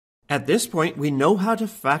At this point, we know how to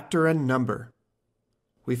factor a number.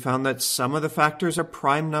 We found that some of the factors are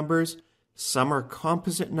prime numbers, some are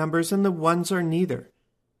composite numbers, and the ones are neither.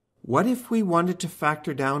 What if we wanted to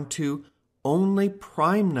factor down to only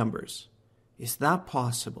prime numbers? Is that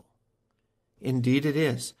possible? Indeed it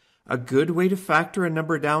is. A good way to factor a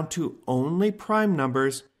number down to only prime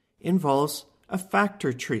numbers involves a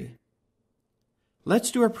factor tree.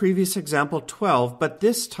 Let's do our previous example 12, but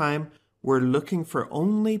this time we're looking for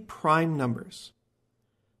only prime numbers.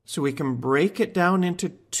 So we can break it down into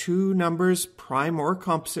two numbers, prime or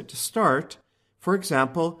composite, to start. For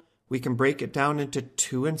example, we can break it down into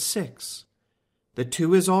 2 and 6. The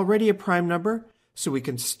 2 is already a prime number, so we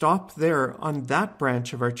can stop there on that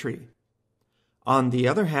branch of our tree. On the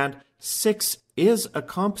other hand, 6 is a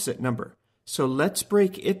composite number, so let's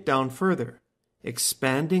break it down further,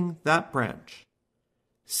 expanding that branch.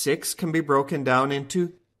 6 can be broken down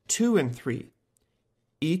into 2 and 3,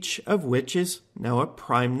 each of which is now a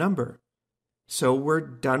prime number. So we're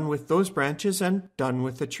done with those branches and done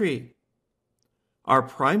with the tree. Our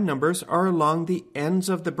prime numbers are along the ends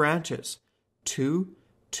of the branches, 2,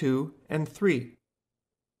 2, and 3.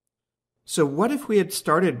 So what if we had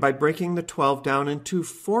started by breaking the 12 down into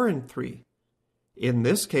 4 and 3? In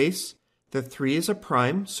this case, the 3 is a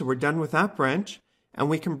prime, so we're done with that branch, and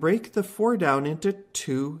we can break the 4 down into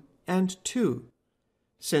 2 and 2.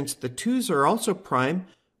 Since the 2's are also prime,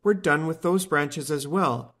 we're done with those branches as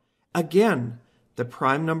well. Again, the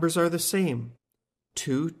prime numbers are the same,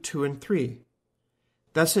 2, 2, and 3.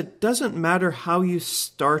 Thus, it doesn't matter how you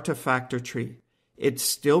start a factor tree. It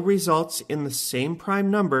still results in the same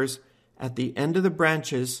prime numbers at the end of the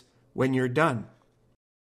branches when you're done.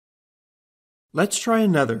 Let's try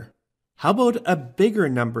another. How about a bigger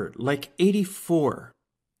number like 84?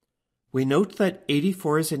 We note that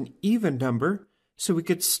 84 is an even number, so we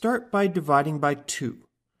could start by dividing by 2.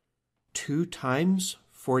 2 times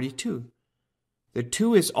 42. The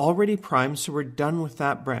 2 is already prime, so we're done with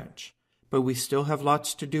that branch, but we still have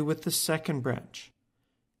lots to do with the second branch.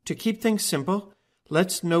 To keep things simple,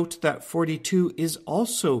 let's note that 42 is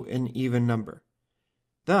also an even number.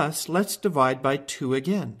 Thus, let's divide by 2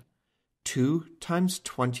 again. 2 times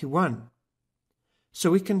 21.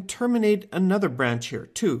 So we can terminate another branch here,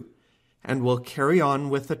 2, and we'll carry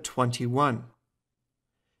on with a 21.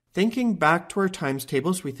 Thinking back to our times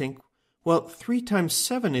tables, we think, well, 3 times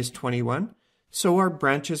 7 is 21, so our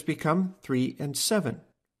branches become 3 and 7.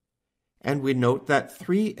 And we note that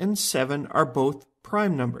 3 and 7 are both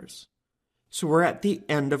prime numbers. So we're at the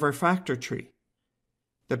end of our factor tree.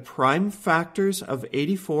 The prime factors of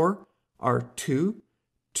 84 are 2,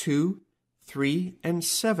 2, 3, and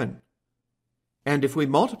 7. And if we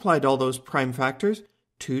multiplied all those prime factors,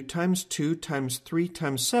 2 times 2 times 3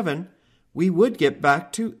 times 7, we would get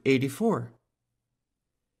back to 84.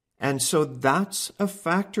 And so that's a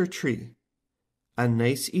factor tree, a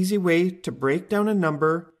nice easy way to break down a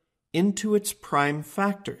number into its prime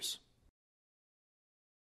factors.